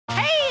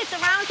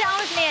It's Around Town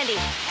with Mandy,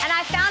 and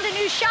I found a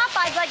new shop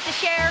I'd like to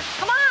share.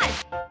 Come on!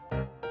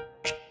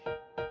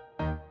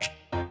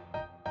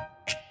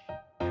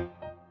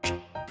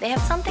 They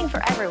have something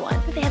for everyone.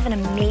 They have an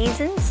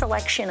amazing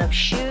selection of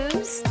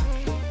shoes.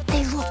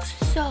 They look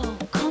so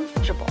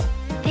comfortable.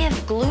 They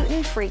have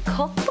gluten-free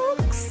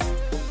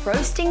cookbooks,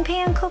 roasting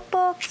pan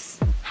cookbooks.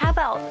 How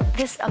about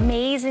this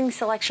amazing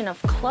selection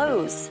of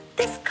clothes?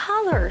 These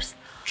colors.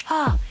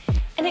 Ah,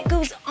 and it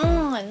goes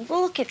on.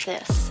 Look at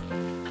this.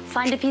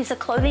 Find a piece of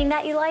clothing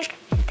that you like?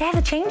 They have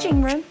a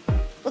changing room.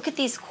 Look at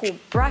these cool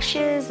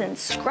brushes and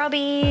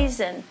scrubbies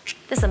and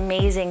this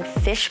amazing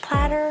fish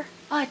platter.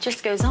 Oh, it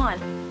just goes on.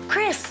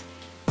 Chris,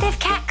 they have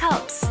cat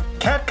cups.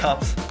 Cat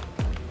cups?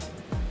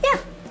 Yeah,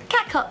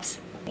 cat cups.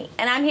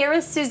 And I'm here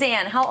with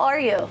Suzanne. How are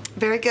you?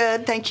 Very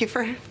good. Thank you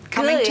for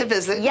coming to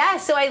visit. Yeah,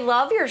 so I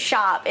love your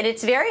shop, and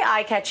it's very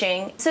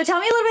eye-catching. So tell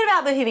me a little bit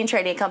about Bohemia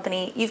Trading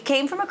Company. You've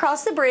came from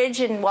across the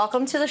bridge, and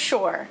welcome to the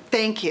shore.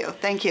 Thank you.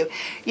 Thank you.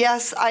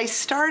 Yes, I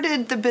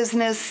started the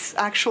business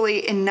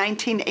actually in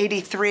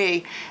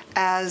 1983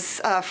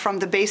 as from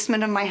the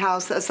basement of my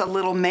house as a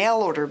little mail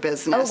order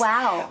business. Oh,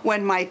 wow.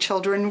 When my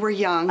children were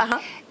young.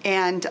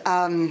 And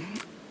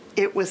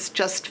it was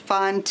just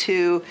fun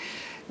to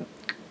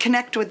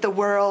connect with the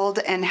world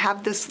and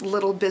have this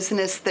little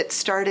business that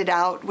started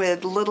out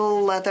with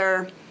little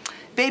leather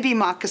baby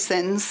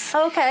moccasins.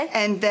 Okay.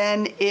 And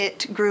then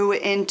it grew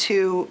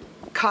into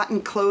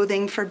cotton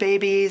clothing for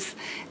babies,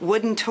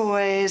 wooden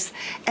toys,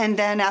 and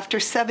then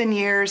after 7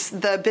 years,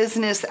 the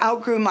business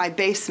outgrew my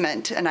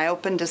basement and I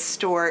opened a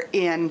store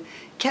in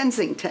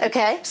Kensington.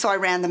 Okay. So I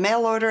ran the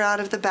mail order out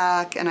of the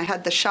back and I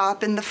had the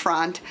shop in the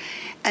front.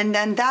 And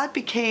then that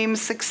became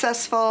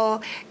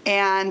successful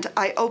and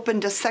I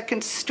opened a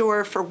second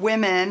store for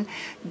women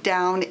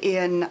down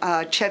in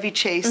Chevy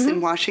Chase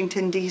in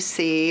Washington,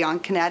 D.C. on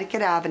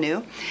Connecticut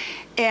Avenue.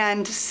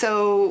 And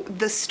so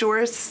the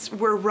stores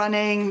were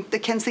running, the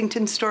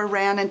Kensington store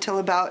ran until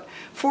about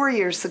 4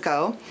 years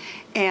ago.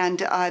 And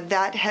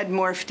that had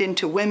morphed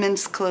into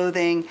women's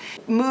clothing.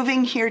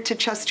 Moving here to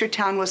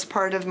Chestertown was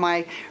part of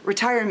my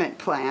retirement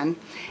plan.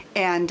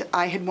 And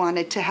I had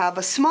wanted to have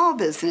a small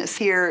business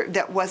here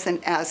that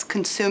wasn't as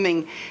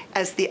consuming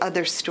as the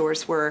other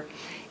stores were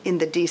in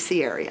the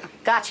DC area.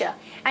 Gotcha.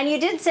 And you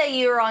did say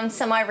you were on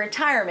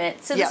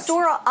semi-retirement, so the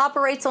store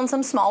operates on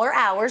some smaller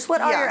hours.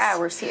 What are your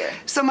hours here?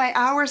 So my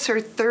hours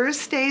are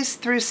Thursdays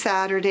through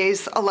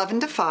Saturdays, 11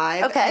 to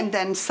 5, and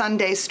then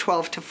Sundays,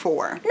 12 to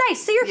 4.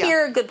 Nice. So you're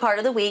here a good part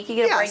of the week. You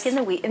get a break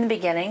in the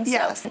beginning.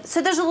 So.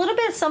 So there's a little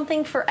bit of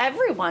something for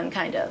everyone,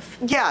 kind of.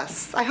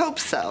 Yes, I hope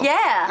so.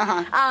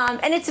 Yeah.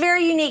 And it's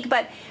very unique.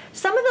 But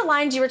some of the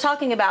lines you were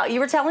talking about, you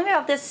were telling me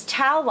about this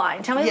towel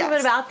line. Tell me a little bit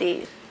about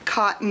these.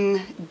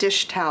 Cotton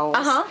dish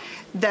towels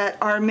that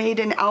are made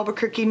in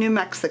Albuquerque, New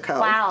Mexico.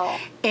 Wow.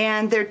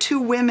 And they're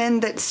two women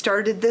that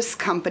started this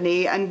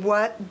company, and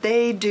what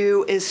they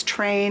do is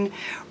train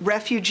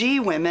refugee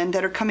women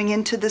that are coming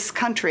into this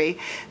country.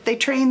 They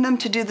train them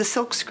to do the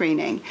silk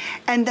screening,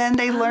 and then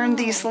they learn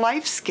these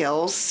life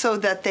skills so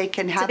that they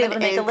can have an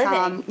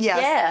income,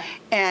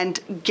 and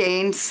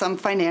gain some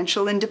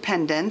financial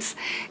independence.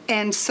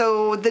 And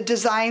so the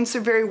designs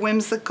are very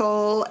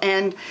whimsical,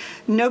 and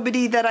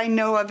nobody that I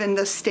know of in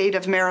the state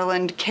of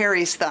Maryland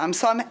carries them.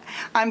 So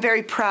I'm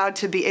very proud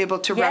to be able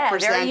to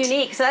represent very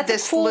unique. So that's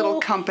this a cool,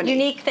 little company.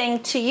 Unique thing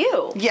to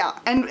you. Yeah,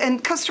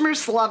 and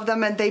customers love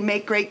them and they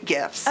make great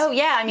gifts. Oh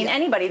yeah, I mean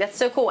anybody, that's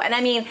so cool. And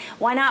I mean,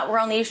 why not? We're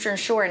on the Eastern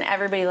Shore and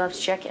everybody loves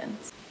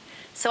chickens.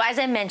 So as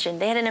I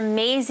mentioned, they had an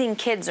amazing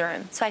kids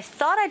room. So I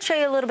thought I'd show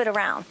you a little bit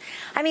around.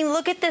 I mean,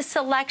 look at this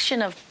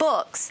selection of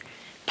books.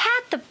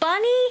 Pat the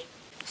Bunny,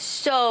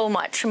 so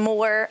much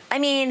more. I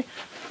mean,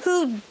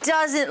 who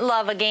doesn't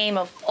love a game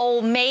of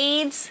Old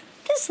Maids?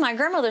 This is my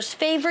grandmother's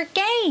favorite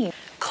game.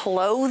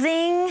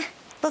 Clothing.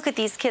 Look at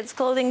these kids'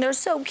 clothing. They're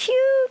so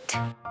cute.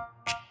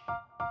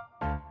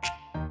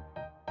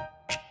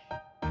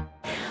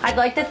 I'd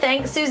like to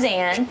thank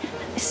Suzanne.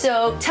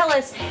 So tell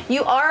us,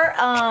 you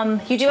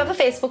do have a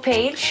Facebook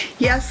page?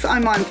 Yes,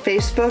 I'm on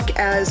Facebook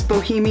as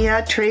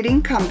Bohemia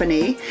Trading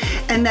Company,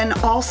 and then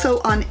also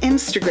on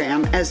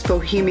Instagram as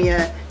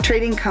Bohemia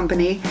Trading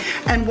Company.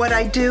 And what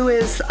I do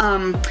is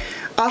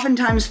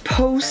oftentimes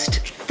post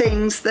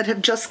things that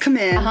have just come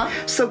in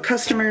so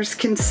customers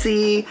can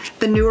see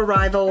the new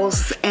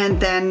arrivals, and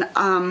then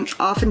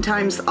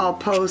oftentimes I'll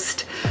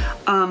post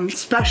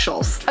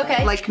specials,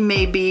 like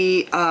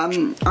maybe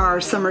our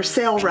summer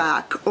sale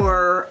rack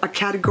or a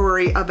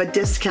category of a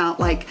discount,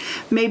 like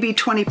maybe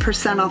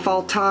 20% off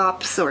all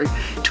tops or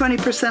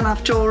 20%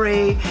 off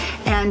jewelry,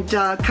 and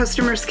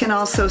customers can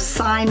also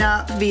sign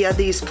up via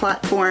these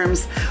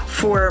platforms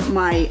for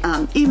my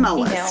email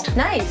list.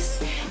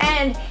 Nice.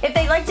 And if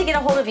they'd like to get a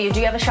hold of you, do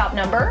you have a shop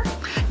number?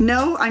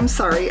 No, I'm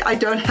sorry. I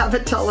don't have a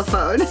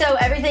telephone. So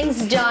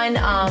everything's done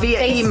via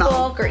Facebook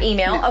email or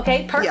email. Yeah.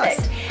 Okay, perfect.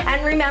 Yes.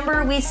 And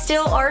remember, we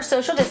still are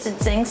social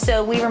distancing,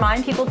 so we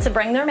remind people to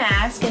bring their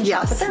mask and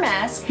shop Yes. with their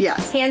mask.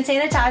 Yes. Hand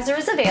sanitizer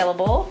is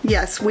available.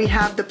 Yes, we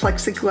have the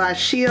plexiglass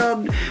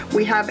shield.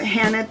 We have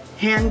hand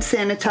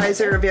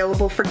sanitizer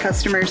available for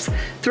customers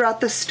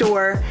throughout the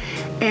store,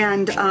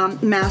 and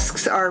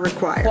masks are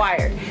required.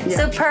 Yeah.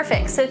 So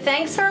perfect. So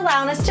thanks for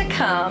allowing us to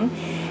come.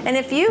 And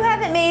if you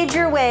haven't made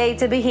your way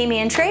to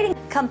Bohemia Trading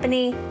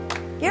Company,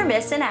 you're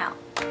missing out.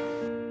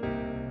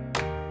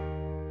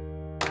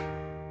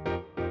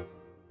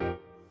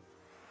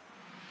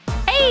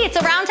 Hey, it's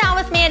Around Town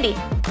with Mandy.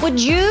 Would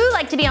you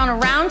like to be on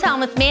Around Town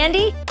with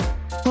Mandy?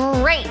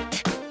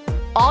 Great.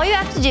 All you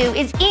have to do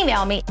is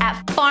email me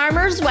at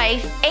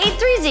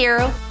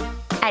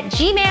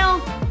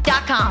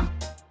farmerswife830@gmail.com.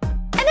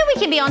 And then we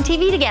can be on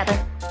TV together.